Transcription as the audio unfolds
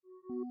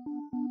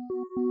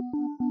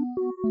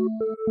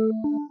Well,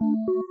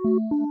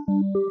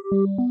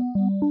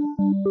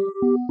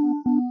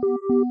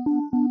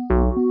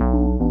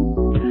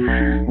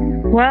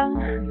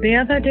 the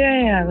other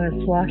day I was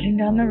walking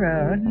down the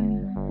road.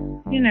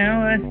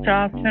 I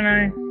stopped and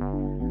I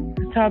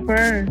saw a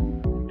bird.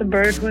 The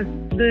bird was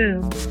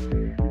blue.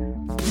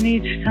 And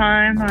each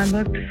time I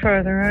looked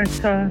further, I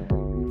saw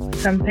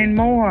something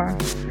more.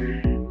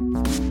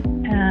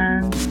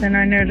 And then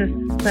I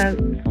noticed that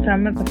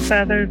some of the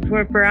feathers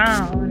were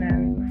brown.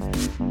 And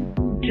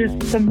just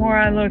the more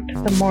I looked,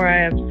 the more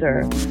I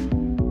observed.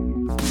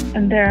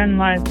 And therein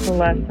lies the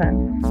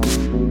lesson.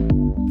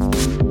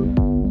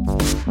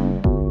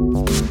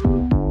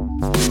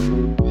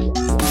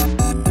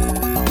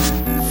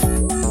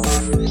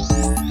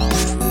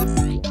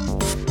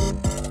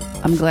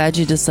 I'm glad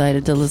you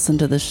decided to listen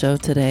to the show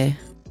today.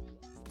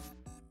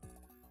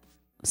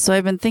 So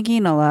I've been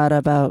thinking a lot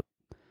about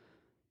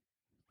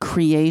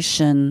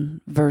creation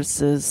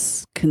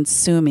versus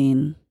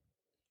consuming.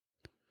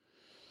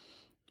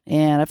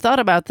 And I've thought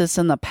about this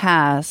in the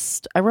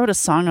past. I wrote a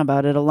song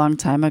about it a long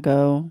time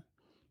ago,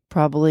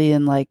 probably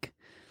in like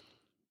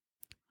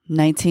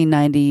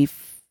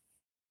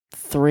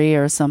 1993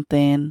 or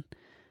something.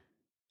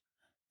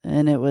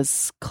 And it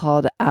was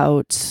called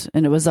Out.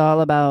 And it was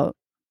all about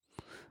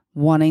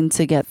wanting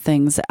to get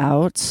things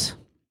out.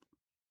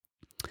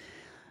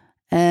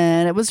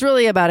 And it was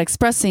really about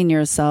expressing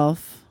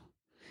yourself.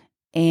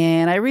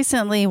 And I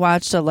recently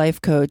watched a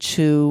life coach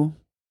who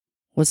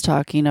was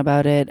talking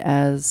about it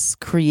as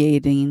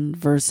creating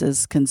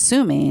versus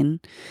consuming.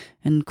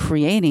 And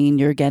creating,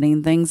 you're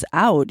getting things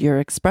out, you're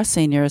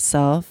expressing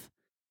yourself.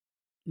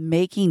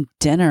 Making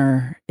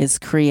dinner is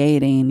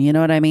creating, you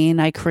know what I mean?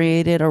 I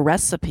created a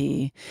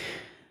recipe.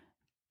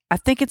 I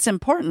think it's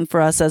important for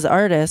us as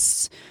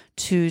artists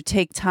to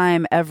take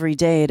time every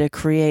day to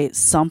create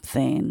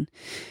something.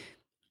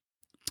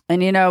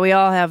 And, we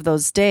all have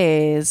those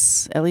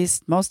days, at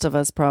least most of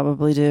us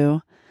probably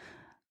do,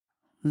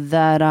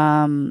 that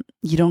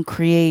you don't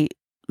create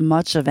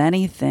much of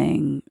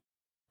anything.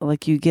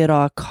 Like you get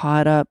all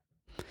caught up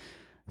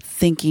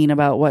thinking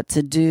about what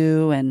to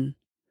do and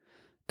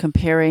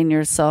comparing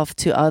yourself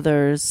to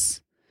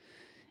others.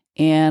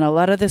 And a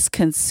lot of this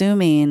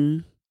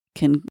consuming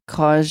can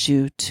cause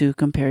you to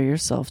compare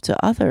yourself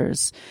to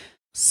others,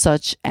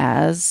 such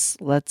as,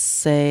 let's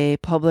say,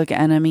 public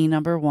enemy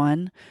number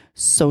one,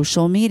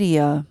 social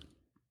media.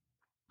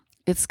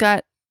 It's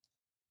got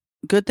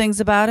good things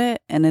about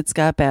it and it's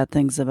got bad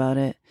things about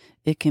it.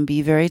 It can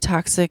be very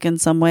toxic in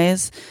some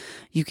ways.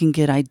 You can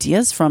get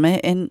ideas from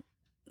it and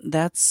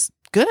that's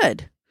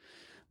good.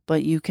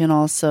 But you can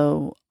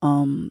also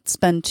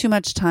spend too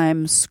much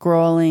time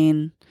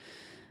scrolling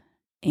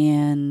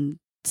and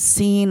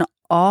seeing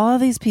all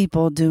these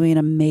people doing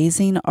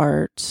amazing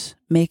art,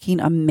 making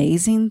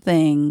amazing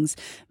things,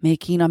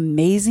 making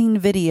amazing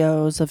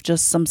videos of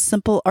just some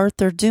simple art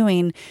they're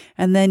doing.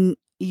 And then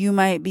you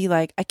might be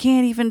like, I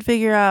can't even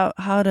figure out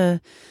how to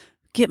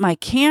get my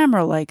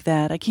camera like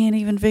that. I can't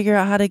even figure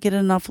out how to get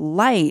enough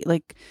light.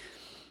 Like,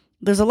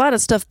 there's a lot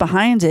of stuff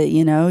behind it,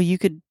 You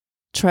could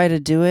try to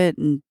do it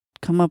and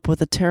come up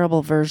with a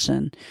terrible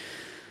version.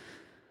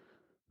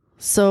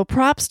 So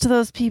props to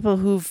those people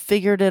who've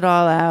figured it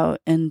all out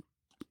and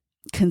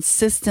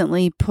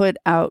consistently put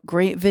out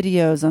great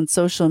videos on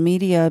social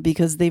media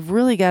because they've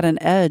really got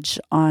an edge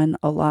on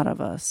a lot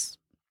of us.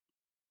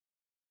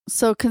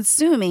 So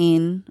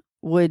consuming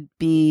would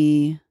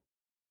be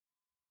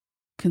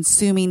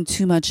consuming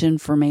too much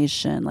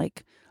information,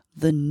 like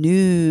the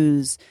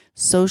news,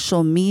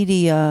 social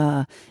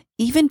media,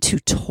 even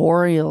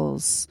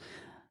tutorials.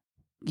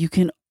 You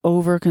can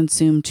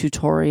overconsume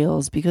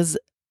tutorials because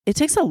it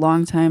takes a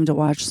long time to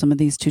watch some of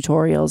these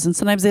tutorials. And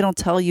sometimes they don't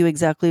tell you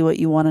exactly what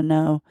you want to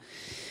know.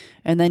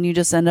 And then you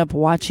just end up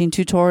watching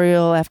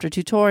tutorial after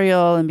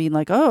tutorial and being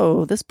like,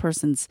 oh, this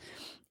person's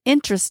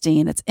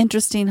interesting. It's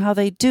interesting how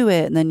they do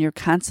it. And then you're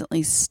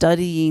constantly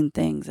studying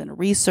things and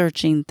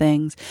researching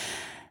things.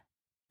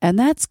 And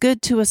that's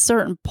good to a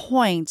certain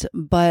point.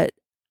 But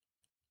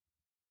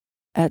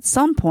at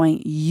some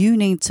point, you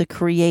need to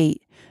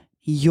create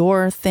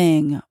your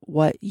thing,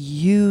 what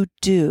you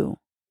do.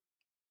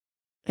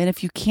 And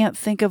if you can't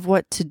think of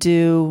what to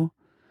do,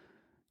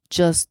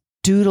 just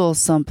doodle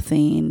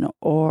something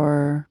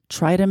or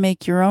try to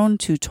make your own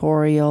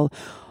tutorial.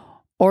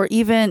 Or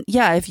even,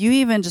 if you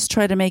even just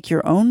try to make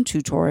your own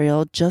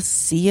tutorial, just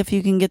see if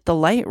you can get the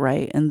light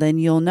right. And then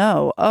you'll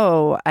know,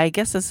 oh, I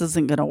guess this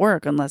isn't going to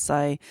work unless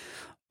I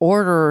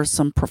order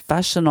some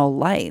professional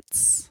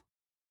lights.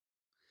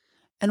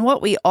 And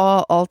what we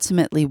all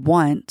ultimately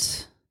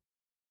want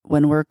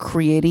when we're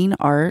creating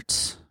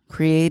art,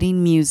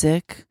 creating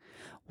music,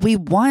 we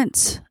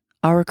want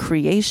our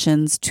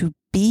creations to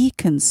be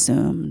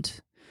consumed.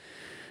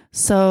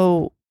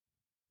 So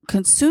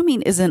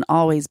consuming isn't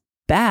always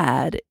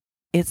bad.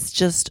 It's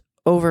just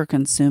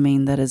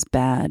over-consuming that is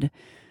bad.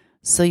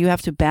 So you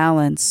have to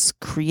balance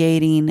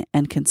creating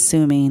and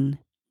consuming.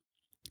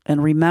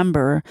 And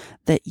remember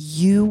that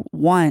you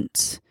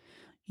want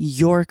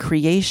your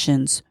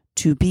creations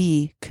to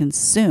be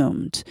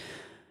consumed.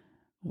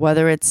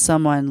 Whether it's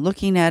someone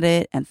looking at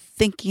it and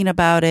thinking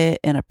about it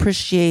and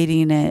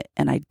appreciating it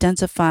and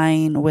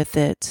identifying with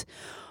it,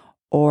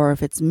 or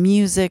if it's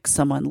music,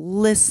 someone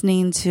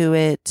listening to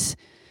it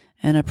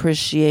and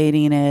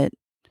appreciating it,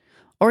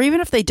 or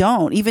even if they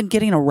don't, even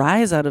getting a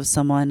rise out of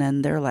someone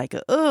and they're like,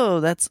 oh,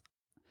 that's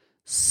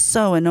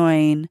so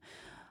annoying.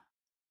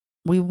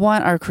 We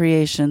want our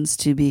creations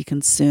to be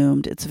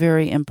consumed. It's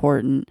very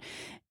important.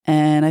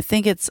 And I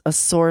think it's a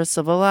source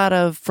of a lot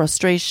of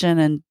frustration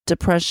and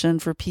depression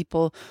for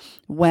people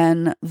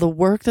when the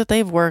work that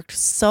they've worked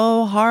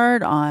so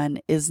hard on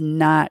is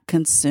not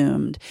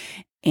consumed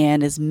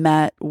and is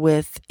met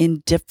with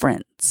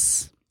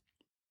indifference.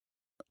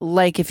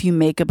 Like if you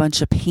make a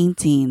bunch of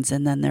paintings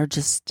and then they're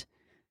just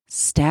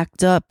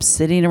stacked up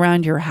sitting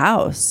around your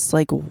house.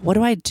 Like, what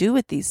do I do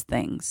with these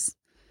things?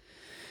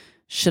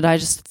 Should I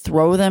just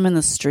throw them in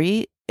the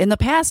street? In the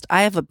past,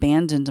 I have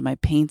abandoned my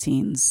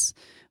paintings.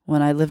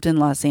 When I lived in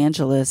Los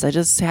Angeles, I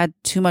just had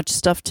too much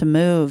stuff to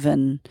move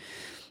and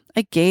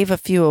I gave a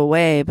few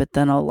away, but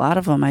then a lot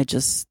of them I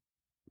just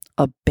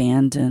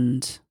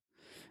abandoned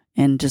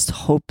and just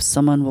hope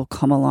someone will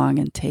come along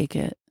and take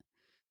it.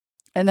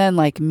 And then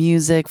like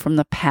music from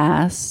the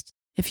past.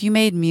 If you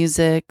made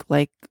music,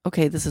 like,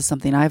 okay, this is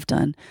something I've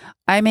done.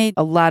 I made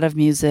a lot of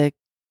music.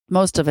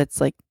 Most of it's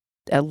like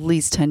at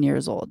least 10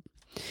 years old.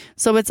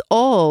 So it's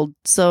old.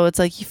 So it's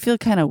like you feel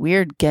kind of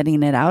weird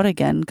getting it out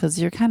again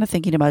because you're kind of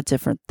thinking about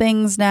different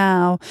things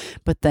now.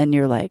 But then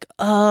you're like,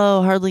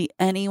 oh, hardly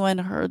anyone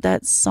heard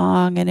that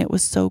song and it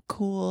was so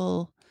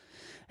cool.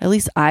 At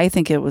least I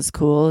think it was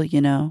cool,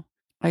 you know.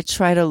 I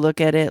try to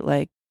look at it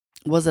like,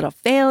 was it a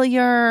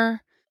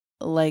failure?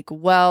 Like,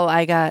 well,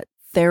 I got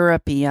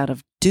therapy out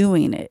of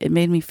doing it. It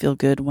made me feel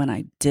good when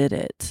I did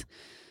it,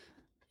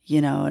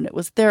 you know, and it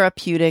was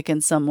therapeutic in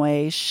some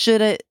way.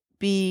 Should it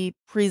be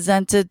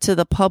presented to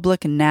the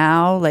public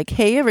now? Like,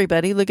 hey,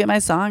 everybody, look at my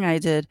song I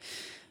did,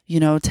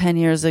 10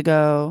 years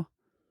ago.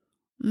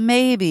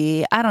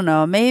 Maybe, I don't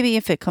know. Maybe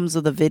if it comes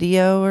with a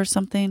video or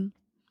something.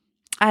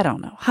 I don't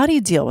know. How do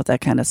you deal with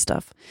that kind of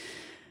stuff?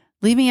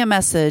 Leave me a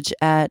message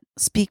at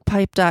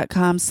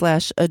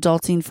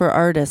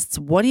speakpipe.com/adultingforartists.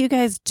 What do you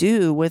guys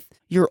do with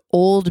your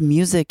old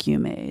music you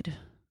made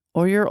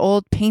or your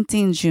old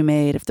paintings you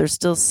made if they're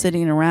still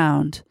sitting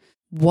around?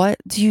 What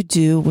do you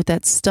do with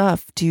that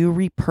stuff? Do you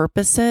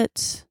repurpose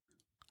it?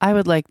 I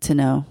would like to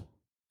know.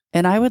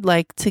 And I would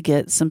like to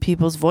get some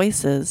people's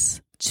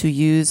voices to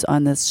use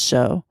on this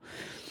show.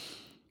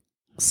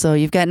 So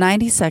you've got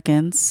 90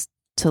 seconds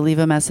to leave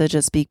a message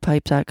at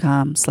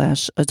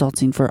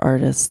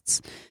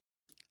speakpipe.com/adultingforartists.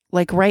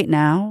 Like right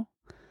now,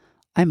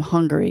 I'm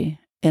hungry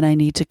and I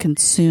need to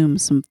consume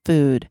some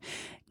food.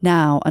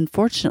 Now,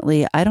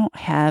 unfortunately, I don't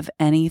have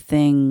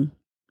anything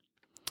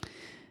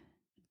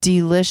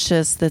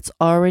delicious that's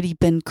already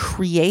been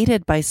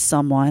created by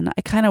someone.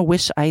 I kind of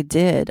wish I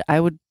did. I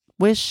would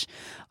wish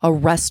a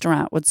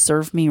restaurant would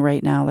serve me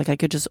right now. Like I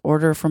could just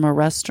order from a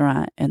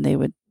restaurant and they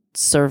would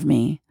serve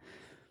me.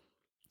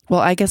 Well,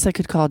 I guess I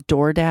could call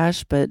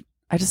DoorDash, but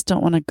I just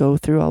don't want to go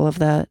through all of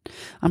that.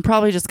 I'm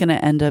probably just going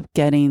to end up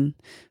getting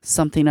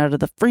something out of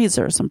the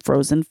freezer, some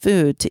frozen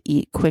food to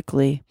eat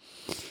quickly.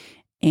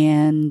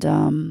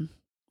 And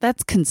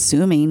that's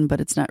consuming, but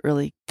it's not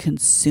really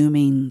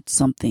consuming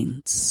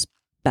something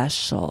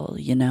special,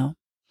 you know?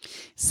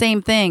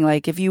 Same thing,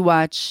 like if you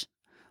watch,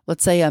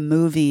 let's say, a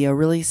movie, a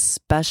really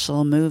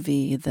special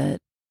movie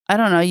that, I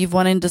don't know, you've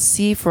wanted to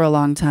see for a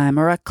long time,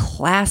 or a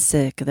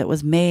classic that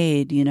was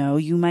made,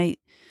 you might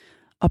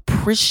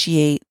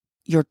appreciate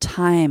your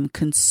time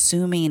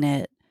consuming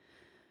it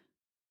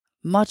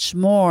much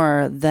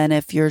more than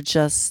if you're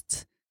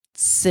just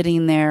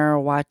sitting there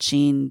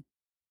watching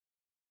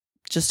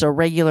just a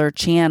regular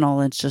channel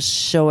and just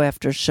show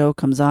after show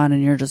comes on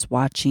and you're just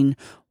watching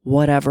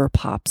whatever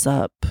pops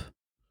up.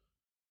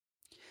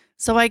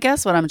 So I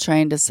guess what I'm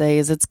trying to say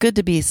is it's good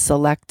to be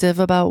selective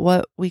about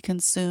what we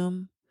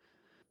consume.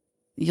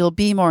 You'll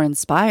be more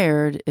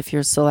inspired if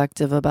you're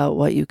selective about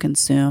what you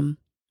consume.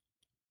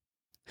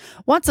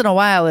 Once in a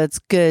while, it's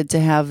good to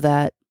have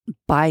that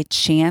by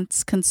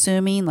chance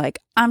consuming. Like,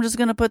 I'm just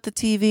going to put the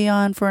TV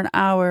on for an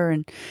hour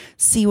and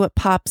see what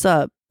pops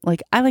up.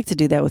 Like, I like to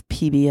do that with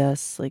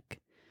PBS. Like,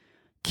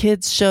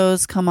 kids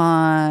shows come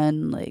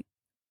on. Like,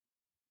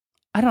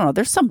 I don't know.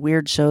 There's some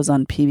weird shows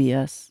on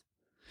PBS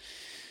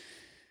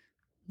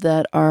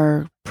that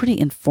are pretty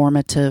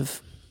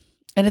informative.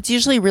 And it's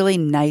usually really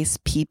nice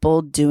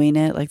people doing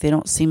it. Like, they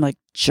don't seem like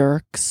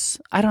jerks.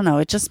 I don't know.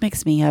 It just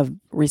makes me have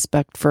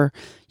respect for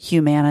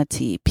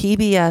humanity.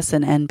 PBS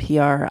and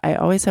NPR, I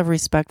always have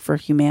respect for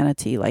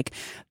humanity. Like,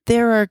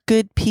 there are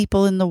good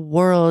people in the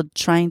world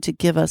trying to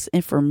give us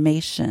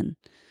information.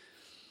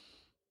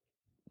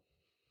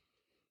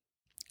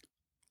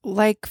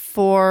 Like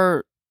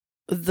for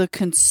the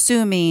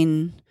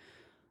consuming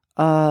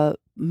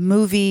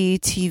movie,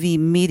 TV,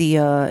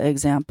 media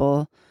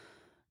example,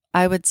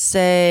 I would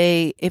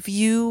say if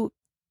you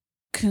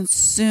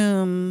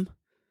consume,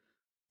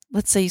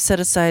 let's say you set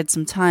aside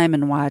some time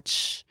and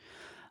watch,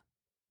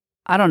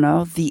 I don't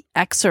know, The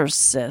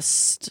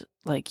Exorcist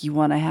like you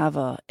want to have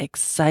a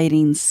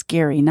exciting,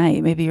 scary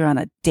night. Maybe you're on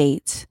a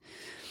date,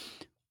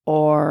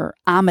 or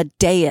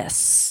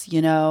Amadeus,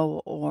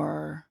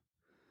 or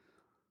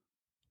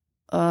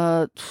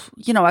a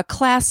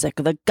classic,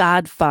 The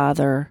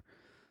Godfather.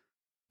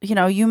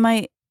 You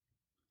might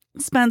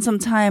spend some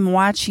time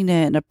watching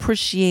it and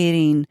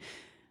appreciating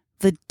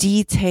the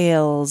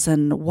details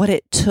and what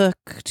it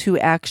took to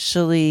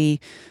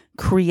actually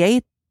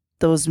create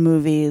those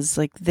movies.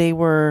 Like they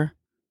were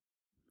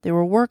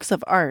works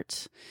of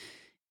art.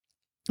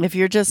 If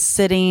you're just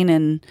sitting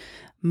and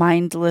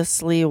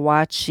mindlessly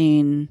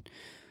watching,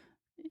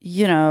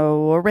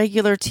 a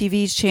regular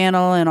TV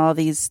channel and all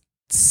these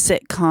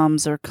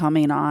sitcoms are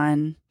coming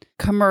on,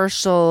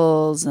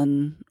 commercials,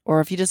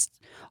 or if you just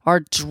are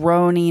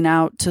droning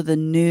out to the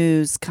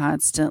news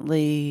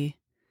constantly,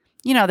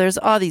 there's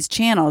all these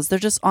channels. They're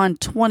just on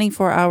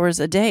 24 hours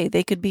a day.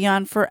 They could be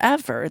on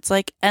forever. It's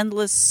like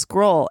endless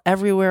scroll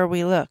everywhere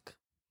we look.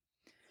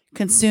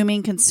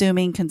 Consuming,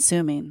 consuming,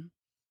 consuming.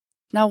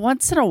 Now,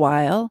 once in a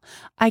while,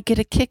 I get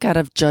a kick out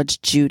of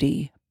Judge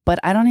Judy, but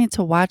I don't need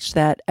to watch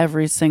that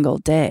every single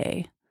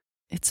day.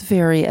 It's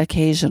very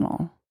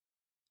occasional.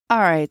 All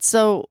right,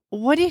 so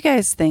what do you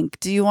guys think?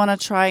 Do you want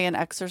to try an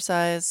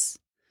exercise?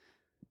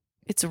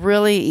 It's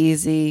really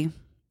easy.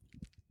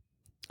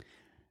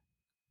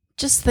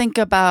 Just think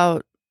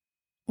about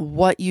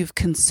what you've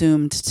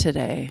consumed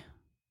today.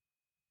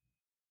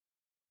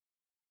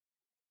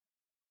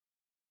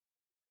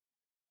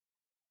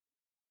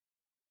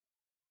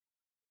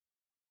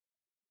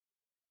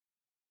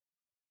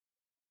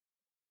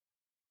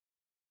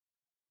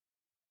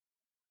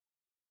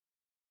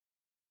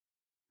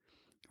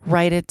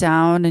 Write it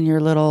down in your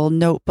little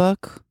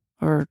notebook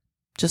or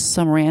just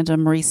some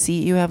random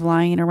receipt you have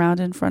lying around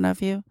in front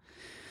of you.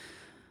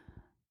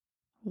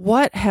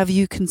 What have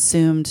you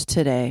consumed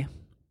today?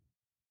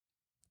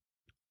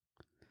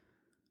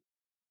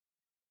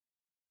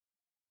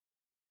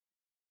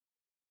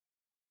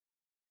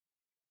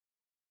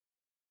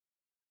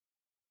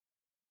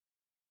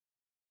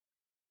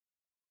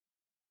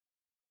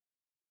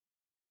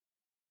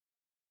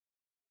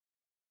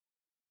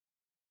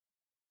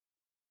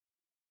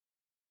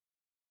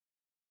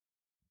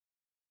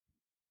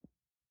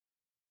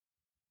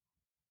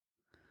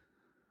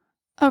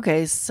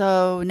 Okay,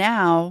 so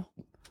now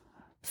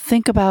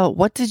think about,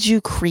 what did you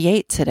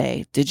create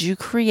today? Did you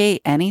create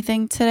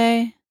anything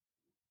today?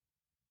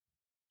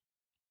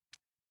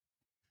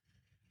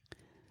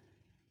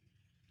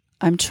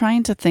 I'm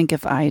trying to think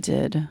if I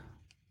did.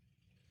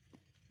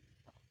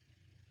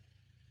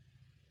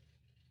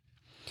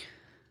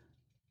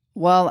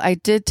 Well, I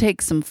did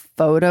take some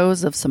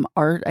photos of some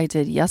art I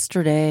did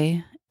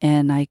yesterday,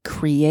 and I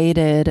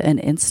created an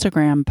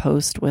Instagram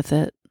post with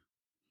it.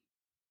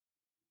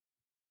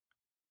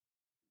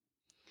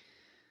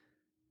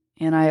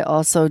 And I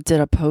also did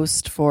a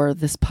post for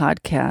this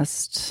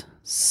podcast,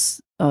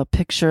 a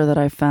picture that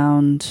I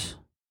found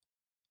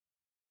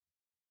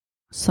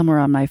somewhere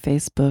on my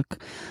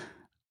Facebook.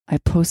 I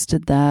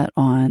posted that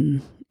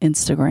on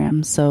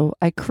Instagram. So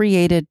I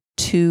created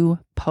 2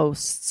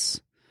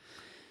 posts.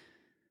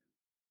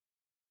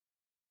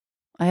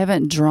 I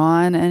haven't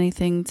drawn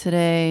anything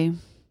today.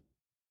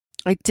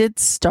 I did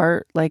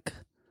start like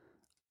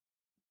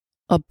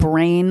a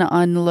brain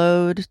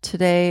unload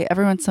today.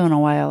 Every once in a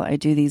while, I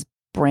do these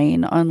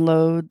brain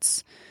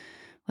unloads,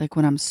 like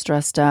when I'm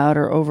stressed out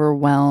or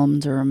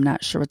overwhelmed or I'm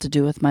not sure what to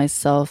do with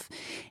myself.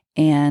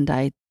 And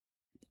I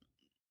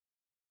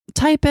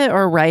type it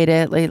or write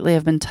it. Lately,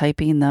 I've been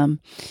typing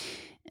them.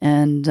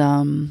 And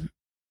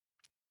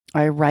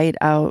I write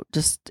out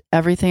just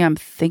everything I'm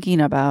thinking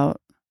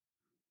about.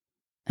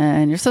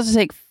 And you're supposed to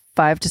take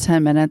 5 to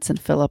 10 minutes and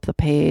fill up the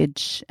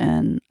page.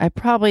 And I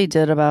probably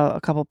did about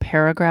a couple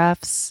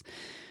paragraphs.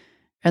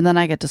 And then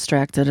I get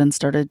distracted and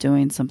started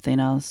doing something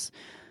else.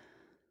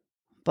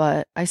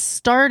 But I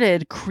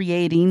started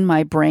creating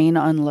my brain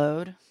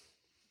unload.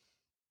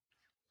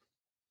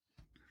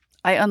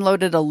 I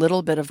unloaded a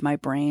little bit of my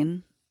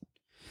brain.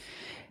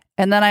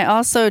 And then I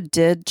also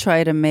did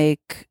try to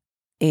make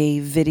a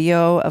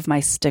video of my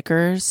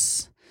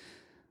stickers.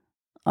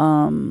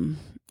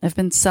 I've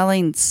been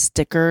selling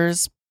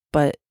stickers,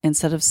 but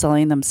instead of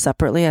selling them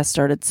separately, I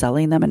started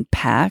selling them in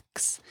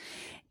packs.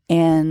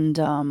 And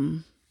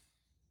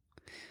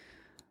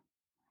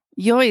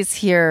you always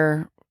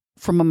hear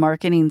from a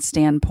marketing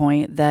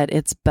standpoint that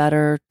it's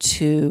better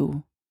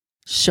to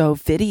show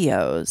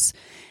videos.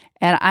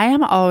 And I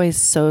am always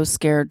so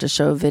scared to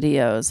show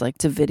videos, like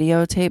to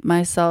videotape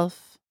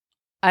myself.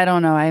 I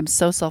don't know. I am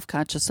so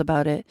self-conscious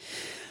about it.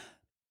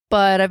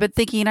 But I've been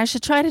thinking I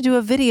should try to do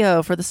a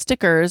video for the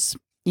stickers,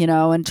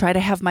 and try to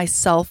have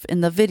myself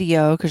in the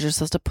video, because you're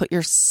supposed to put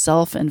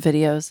yourself in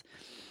videos.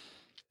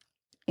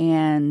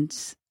 And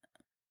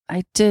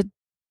I did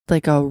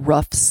like a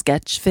rough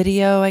sketch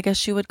video, I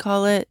guess you would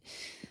call it.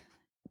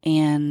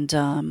 And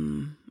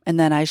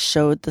then I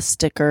showed the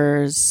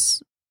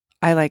stickers.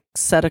 I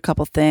said a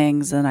couple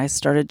things and I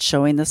started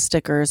showing the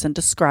stickers and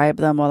describe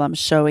them while I'm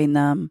showing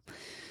them.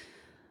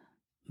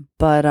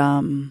 But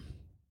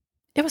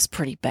it was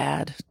pretty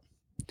bad.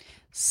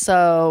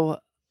 So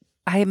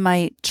I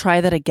might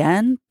try that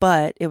again,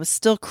 but it was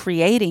still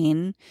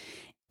creating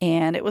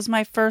and it was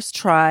my first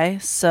try.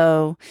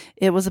 So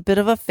it was a bit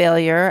of a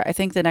failure. I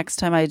think the next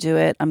time I do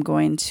it, I'm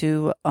going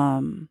to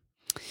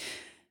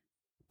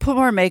put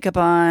more makeup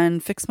on,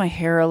 fix my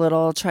hair a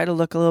little, try to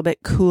look a little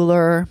bit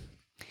cooler,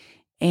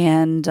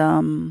 and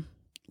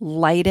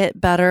light it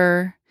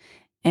better,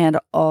 and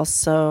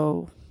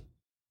also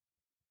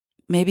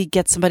maybe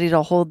get somebody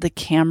to hold the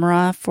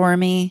camera for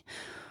me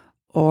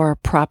or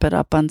prop it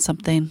up on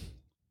something.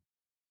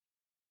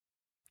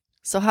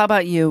 So how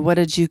about you? What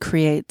did you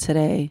create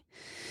today?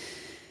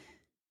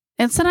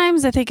 And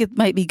sometimes I think it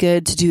might be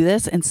good to do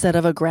this instead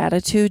of a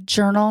gratitude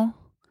journal.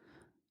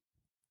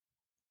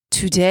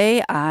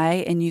 Today,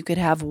 and you could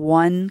have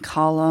one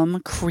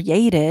column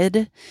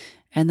created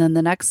and then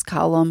the next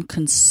column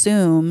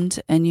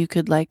consumed, and you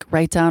could like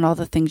write down all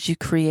the things you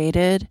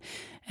created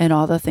and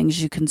all the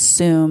things you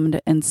consumed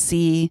and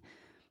see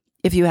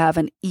if you have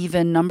an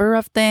even number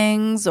of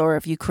things or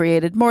if you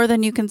created more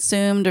than you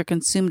consumed or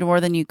consumed more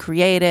than you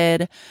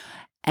created.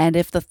 And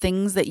if the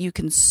things that you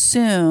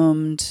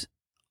consumed,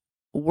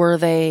 were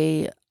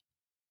they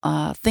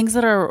things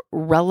that are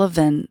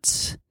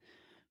relevant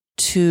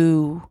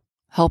to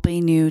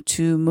helping you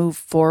to move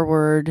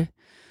forward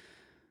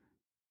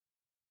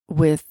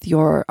with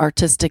your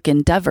artistic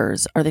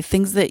endeavors? Are they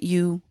things that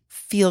you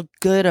feel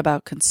good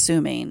about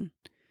consuming?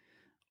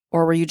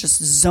 Or were you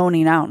just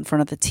zoning out in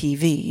front of the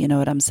TV? You know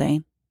what I'm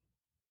saying?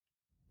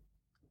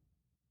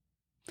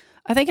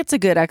 I think it's a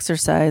good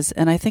exercise,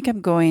 and I think I'm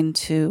going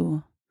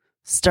to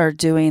start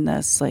doing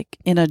this like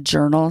in a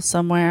journal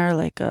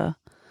somewhere,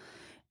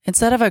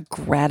 instead of a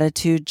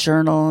gratitude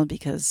journal,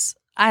 because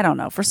I don't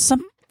know, for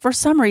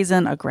some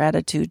reason a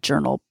gratitude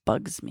journal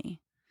bugs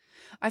me.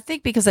 I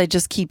think because I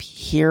just keep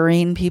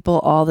hearing people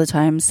all the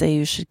time say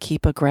you should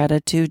keep a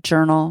gratitude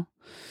journal.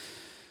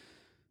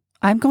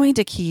 I'm going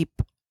to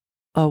keep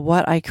a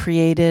what I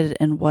created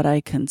and what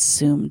I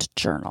consumed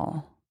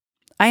journal.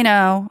 I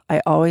know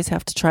I always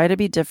have to try to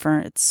be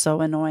different. It's so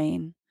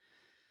annoying.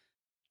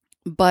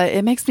 But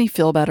it makes me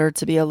feel better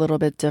to be a little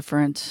bit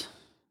different.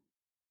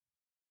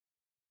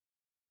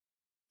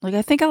 Like,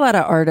 I think a lot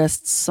of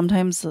artists,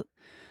 sometimes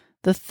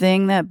the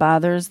thing that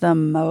bothers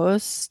them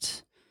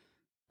most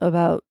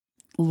about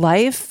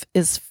life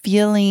is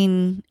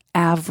feeling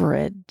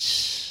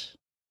average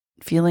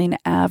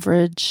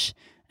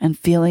and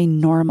feeling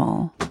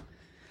normal.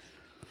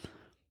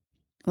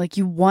 Like,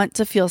 you want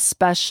to feel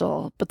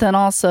special, but then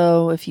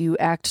also if you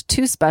act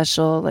too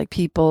special, like,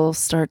 people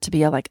start to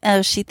be like,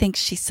 oh, she thinks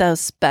she's so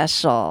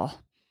special.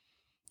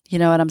 You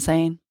know what I'm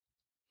saying?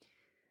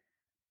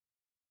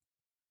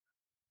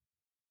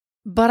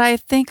 But I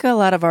think a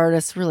lot of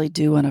artists really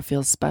do want to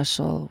feel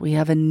special. We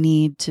have a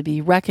need to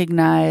be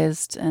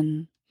recognized,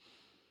 and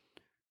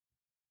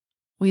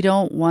we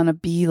don't want to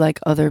be like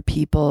other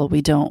people.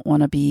 We don't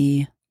want to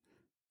be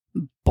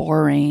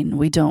boring.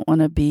 We don't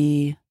want to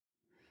be...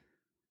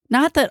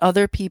 Not that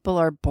other people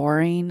are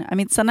boring. I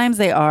mean, sometimes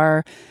they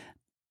are,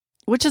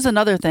 which is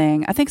another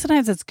thing. I think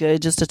sometimes it's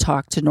good just to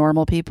talk to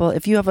normal people.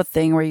 If you have a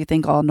thing where you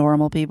think all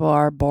normal people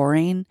are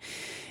boring,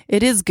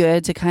 it is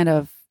good to kind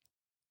of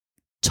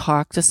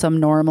talk to some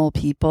normal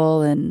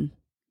people and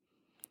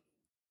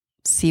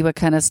see what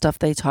kind of stuff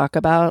they talk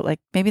about.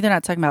 Like, maybe they're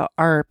not talking about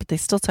art, but they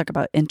still talk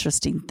about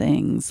interesting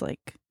things.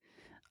 Like,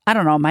 I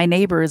don't know, my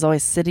neighbor is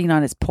always sitting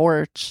on his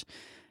porch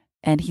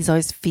and he's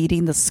always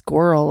feeding the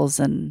squirrels,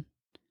 and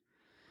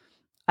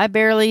I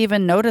barely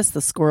even notice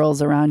the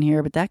squirrels around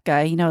here, but that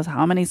guy, he knows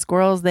how many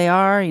squirrels they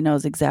are. He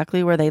knows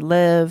exactly where they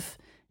live.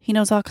 He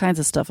knows all kinds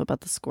of stuff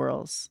about the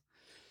squirrels.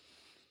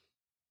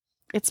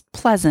 It's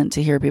pleasant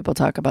to hear people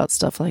talk about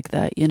stuff like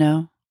that, you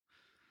know?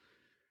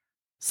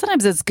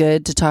 Sometimes it's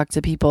good to talk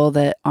to people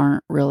that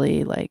aren't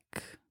really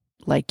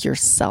like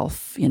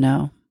yourself, you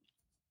know?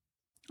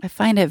 I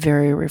find it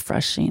very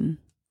refreshing.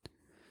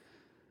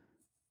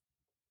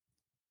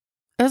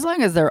 As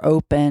long as they're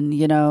open,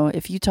 you know,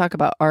 if you talk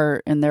about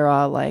art and they're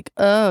all like,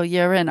 oh,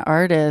 you're an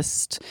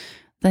artist,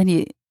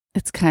 then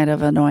it's kind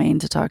of annoying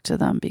to talk to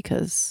them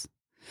because,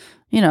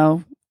 you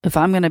know, if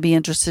I'm going to be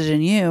interested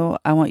in you,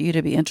 I want you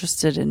to be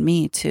interested in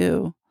me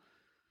too.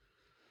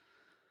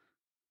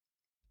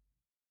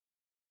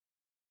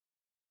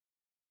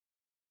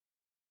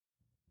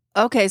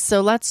 Okay,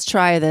 so let's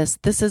try this.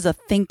 This is a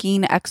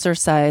thinking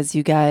exercise,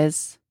 you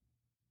guys.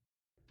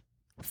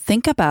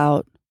 Think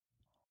about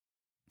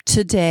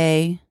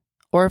today,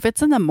 or if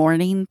it's in the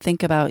morning,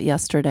 think about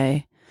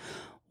yesterday.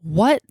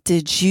 What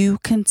did you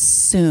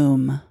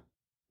consume?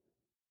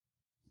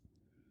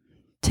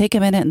 Take a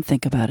minute and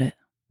think about it.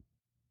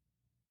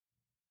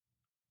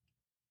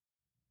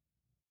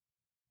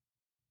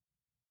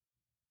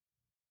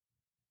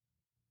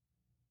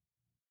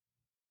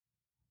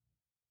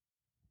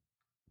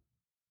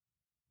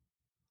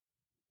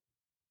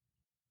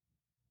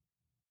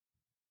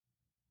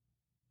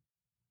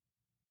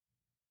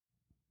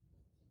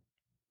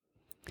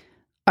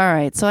 All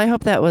right, so I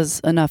hope that was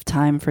enough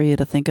time for you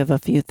to think of a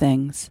few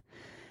things.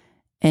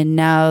 And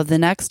now the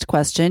next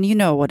question, you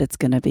know what it's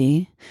going to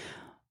be.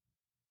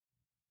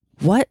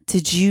 What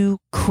did you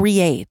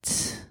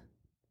create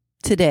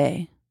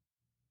today?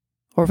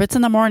 Or if it's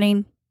in the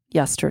morning,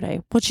 yesterday,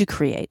 what'd you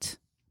create?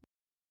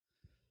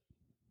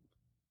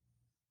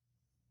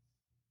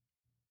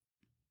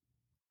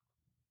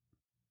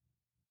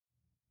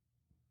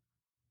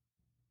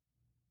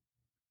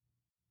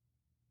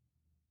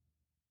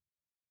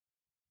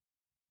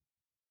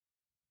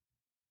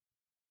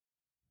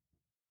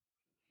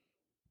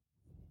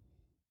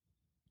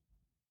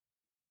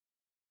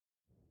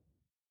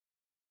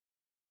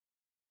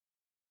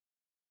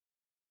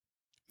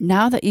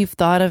 Now that you've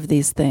thought of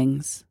these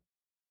things,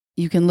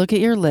 you can look at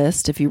your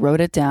list if you wrote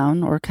it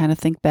down or kind of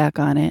think back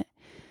on it.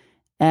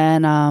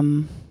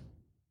 And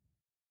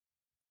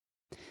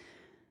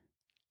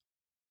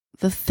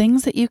the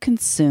things that you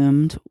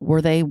consumed,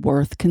 were they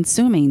worth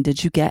consuming?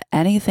 Did you get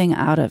anything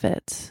out of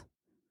it?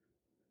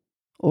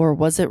 Or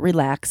was it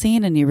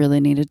relaxing and you really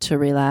needed to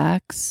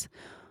relax?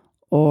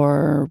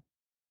 Or,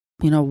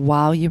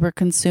 while you were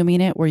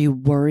consuming it, were you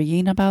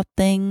worrying about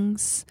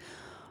things?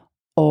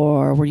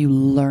 Or were you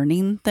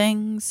learning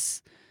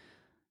things?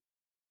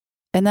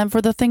 And then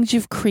for the things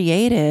you've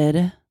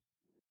created,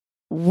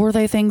 were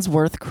they things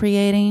worth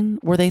creating?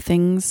 Were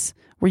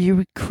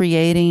you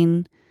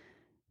creating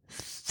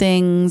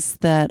things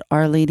that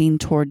are leading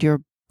toward your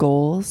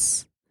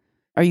goals?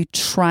 Are you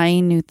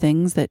trying new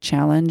things that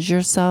challenge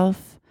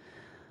yourself?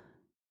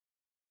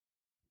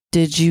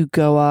 Did you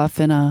go off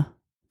in a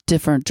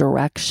different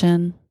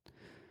direction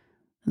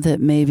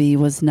that maybe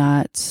was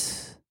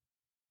not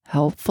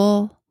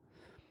helpful?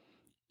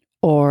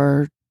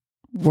 Or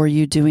were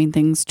you doing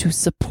things to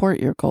support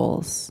your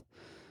goals?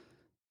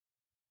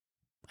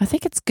 I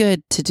think it's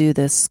good to do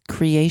this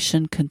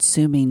creation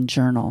consuming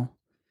journal.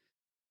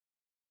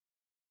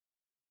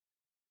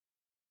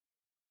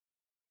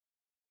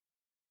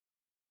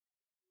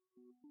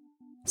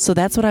 So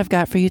that's what I've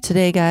got for you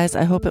today, guys.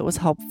 I hope it was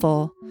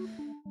helpful.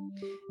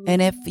 And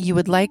if you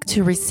would like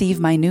to receive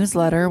my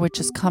newsletter,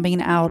 which is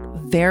coming out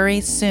very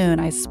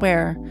soon, I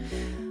swear,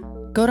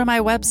 go to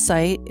my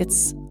website.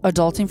 It's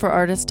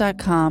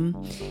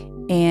adultingforartists.com.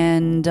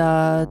 And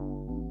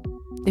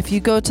if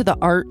you go to the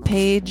art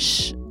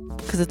page,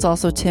 because it's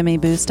also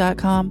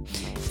timmyboost.com,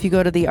 if you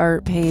go to the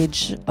art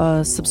page,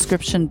 a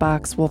subscription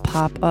box will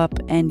pop up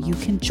and you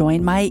can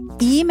join my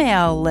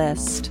email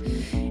list.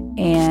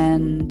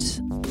 And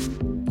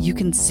you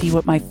can see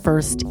what my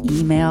first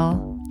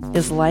email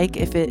is like,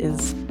 if it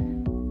is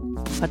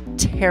a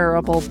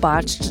terrible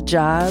botched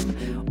job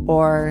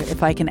or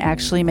if I can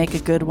actually make a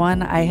good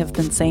one. I have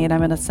been saying I'm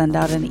going to send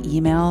out an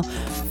email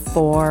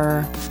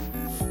for,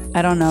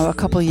 a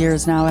couple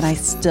years now, and I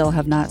still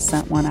have not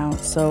sent one out.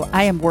 So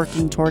I am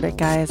working toward it,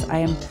 guys. I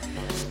am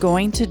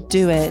going to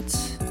do it.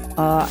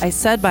 I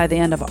said by the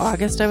end of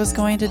August I was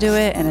going to do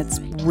it, and it's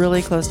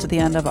really close to the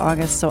end of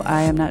August, so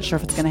I am not sure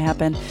if it's going to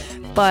happen.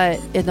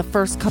 But in the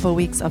first couple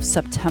weeks of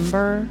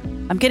September,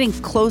 I'm getting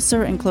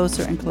closer and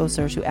closer and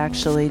closer to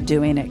actually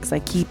doing it because I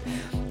keep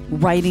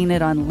writing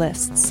it on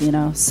lists,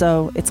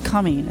 So it's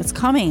coming. It's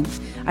coming.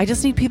 I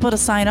just need people to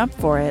sign up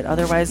for it.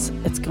 Otherwise,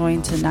 it's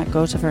going to not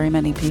go to very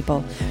many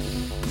people.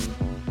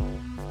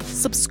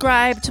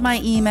 Subscribe to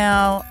my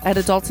email at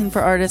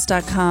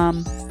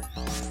adultingforartists.com.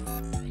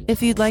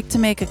 If you'd like to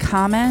make a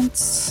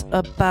comment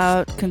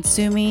about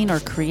consuming or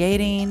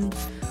creating,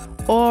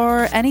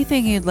 or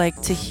anything you'd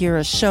like to hear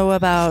a show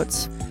about,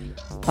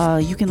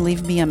 you can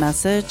leave me a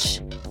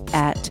message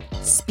at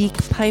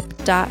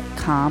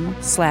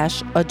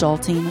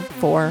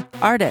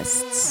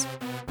speakpipe.com/adultingforartists.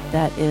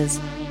 That is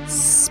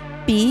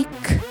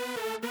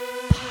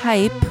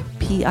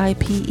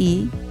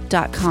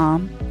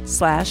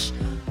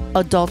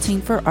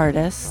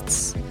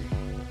speakpipe.com/adultingforartists.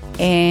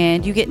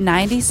 And you get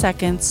 90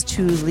 seconds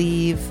to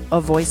leave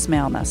a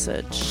voicemail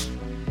message.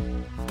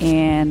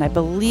 And I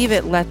believe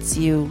it lets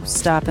you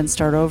stop and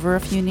start over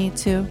if you need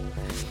to.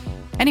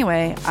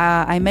 Anyway,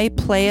 I may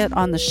play it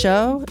on the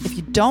show. If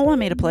you don't want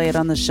me to play it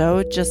on the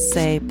show, just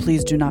say,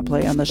 please do not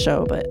play on the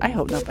show. But I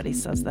hope nobody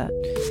says that.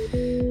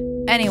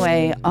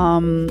 Anyway,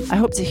 I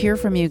hope to hear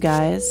from you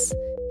guys.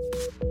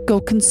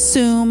 Go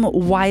consume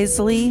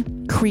wisely,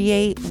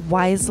 create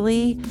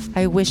wisely.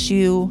 I wish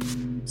you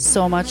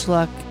so much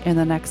luck in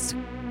the next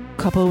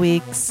couple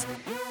weeks.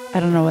 I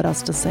don't know what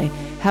else to say.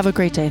 Have a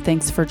great day.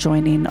 Thanks for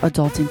joining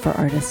Adulting for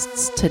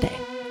Artists today.